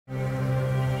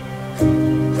It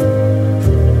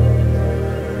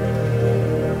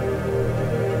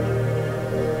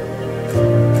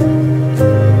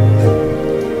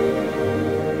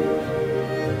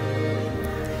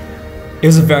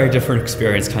was a very different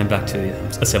experience coming back to the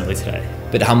assembly today.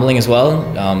 Bit humbling as well,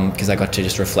 because I got to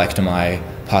just reflect on my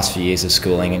past few years of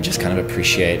schooling and just kind of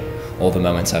appreciate all the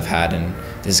moments I've had. And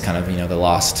this is kind of, the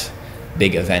last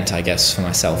big event, I guess, for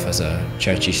myself as a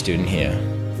Churchie student here.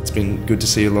 It's been good to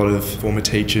see a lot of former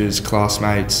teachers,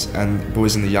 classmates, and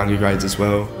boys in the younger grades as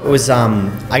well. It was,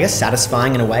 I guess,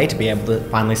 satisfying in a way to be able to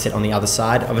finally sit on the other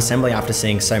side of assembly after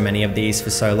seeing so many of these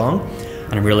for so long.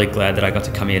 And I'm really glad that I got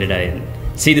to come here today and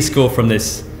see the school from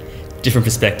this different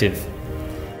perspective.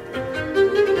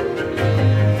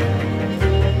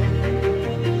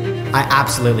 I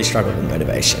absolutely struggled with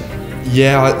motivation.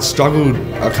 Yeah, I struggled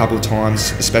a couple of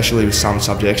times, especially with some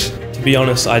subjects. To be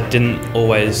honest, I didn't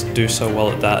always do so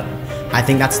well at that. I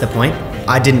think that's the point.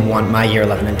 I didn't want my year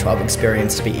 11 and 12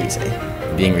 experience to be easy.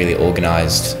 Being really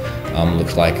organised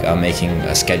looked like making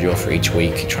a schedule for each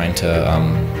week, trying to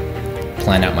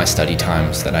plan out my study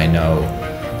times that I know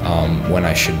when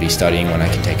I should be studying, when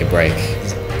I can take a break.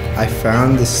 I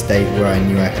found the state where I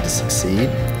knew I had to succeed,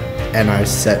 and I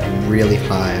set really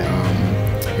high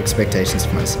expectations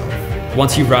for myself.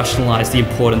 Once you rationalise the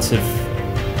importance of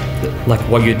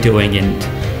what you're doing,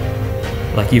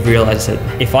 and you realise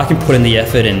that if I can put in the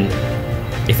effort and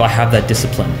if I have that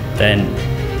discipline, then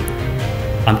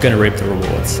I'm going to reap the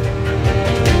rewards.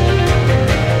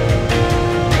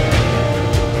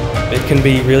 It can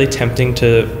be really tempting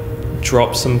to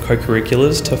drop some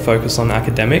co-curriculars to focus on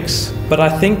academics, but I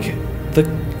think the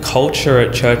culture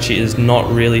at Churchie is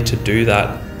not really to do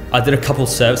that. I did a couple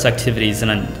service activities,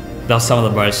 and they were some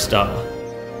of the most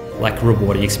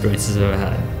rewarding experiences I've ever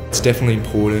had. It's definitely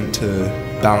important to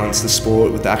balance the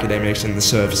sport with the academics and the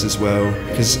service as well,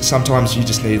 because sometimes you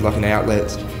just need an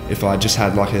outlet. If I just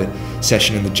had a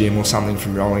session in the gym or something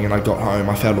from rowing and I got home,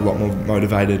 I felt a lot more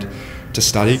motivated to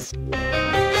study.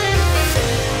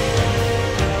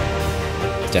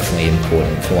 Definitely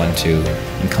important for one to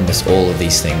encompass all of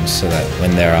these things so that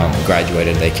when they're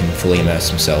graduated they can fully immerse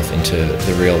themselves into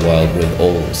the real world with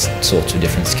all sorts of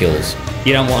different skills.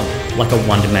 You don't want a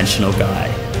one-dimensional guy.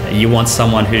 You want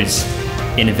someone who's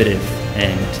innovative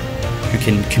and who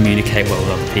can communicate well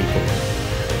with other people.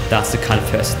 That's the kind of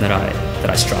person that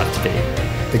I strive to be.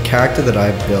 The character that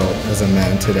I've built as a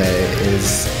man today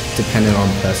is dependent on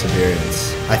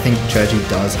perseverance. I think Churchie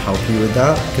does help you with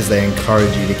that because they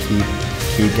encourage you to keep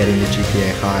getting your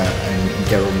GPA higher and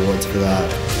get rewards for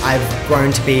that. I've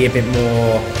grown to be a bit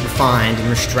more refined and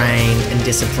restrained and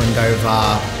disciplined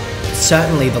over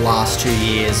certainly the last 2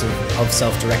 years of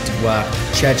self-directed work.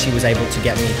 Churchie was able to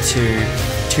get me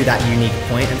to that unique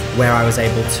point where I was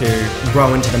able to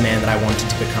grow into the man that I wanted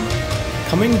to become.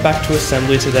 Coming back to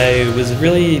assembly today was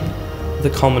really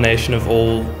the culmination of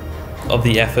all of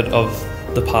the effort of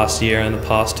the past year and the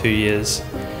past 2 years.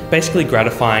 Basically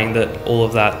gratifying that all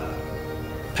of that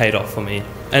paid off for me.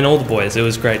 And all the boys, it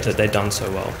was great that they'd done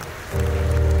so well.